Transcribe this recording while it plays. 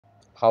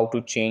how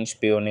to change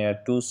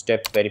Payoneer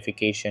two-step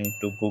verification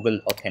to Google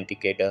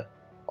Authenticator.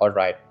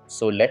 Alright,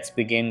 so let's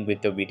begin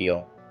with the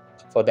video.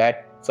 For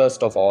that,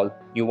 first of all,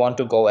 you want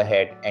to go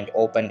ahead and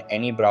open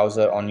any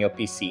browser on your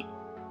PC.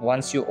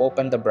 Once you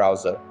open the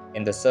browser,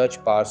 in the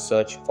search bar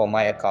search for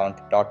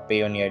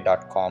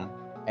myaccount.payoneer.com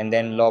and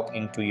then log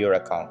into your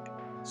account.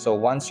 So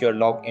once you're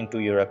logged into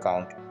your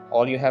account,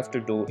 all you have to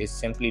do is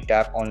simply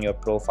tap on your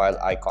profile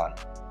icon.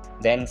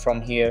 Then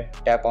from here,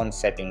 tap on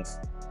settings.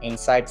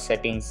 Inside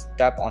settings,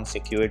 tap on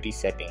security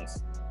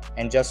settings.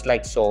 And just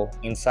like so,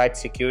 inside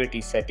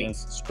security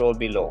settings, scroll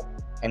below.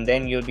 And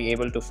then you'll be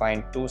able to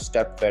find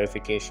two-step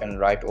verification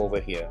right over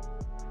here.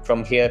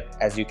 From here,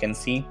 as you can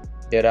see,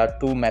 there are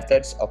two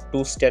methods of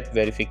two-step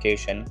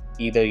verification,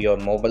 either your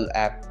mobile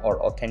app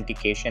or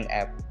authentication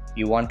app.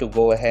 You want to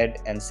go ahead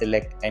and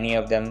select any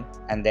of them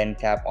and then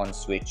tap on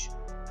switch.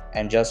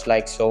 And just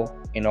like so,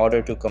 in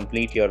order to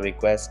complete your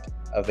request,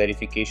 a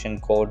verification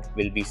code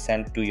will be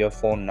sent to your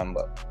phone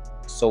number.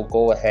 So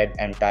go ahead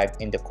and type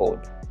in the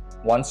code.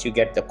 Once you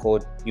get the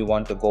code, you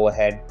want to go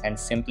ahead and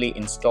simply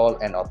install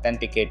an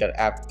Authenticator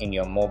app in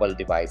your mobile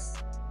device.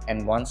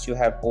 And once you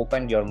have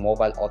opened your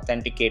mobile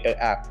Authenticator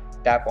app,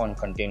 tap on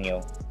continue,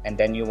 and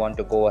then you want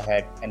to go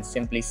ahead and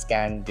simply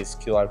scan this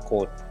QR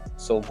code.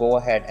 So go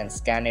ahead and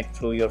scan it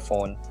through your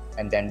phone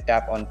and then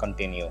tap on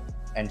continue.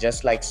 And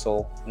just like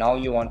so, now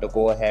you want to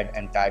go ahead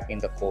and type in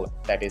the code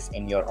that is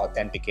in your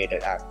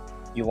Authenticator app.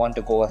 You want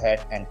to go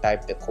ahead and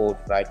type the code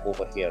right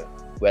over here.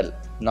 Well,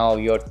 now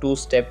your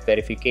two-step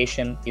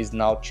verification is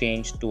now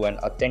changed to an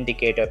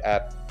Authenticator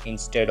app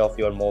instead of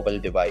your mobile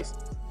device.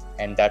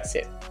 And that's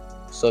it.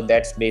 So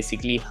that's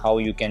basically how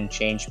you can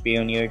change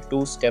Payoneer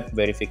two-step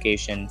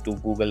verification to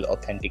Google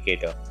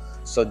Authenticator.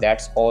 So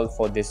that's all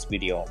for this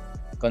video.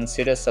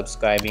 Consider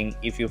subscribing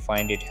if you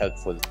find it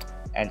helpful,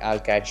 and I'll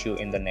catch you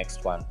in the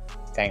next one.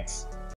 Thanks.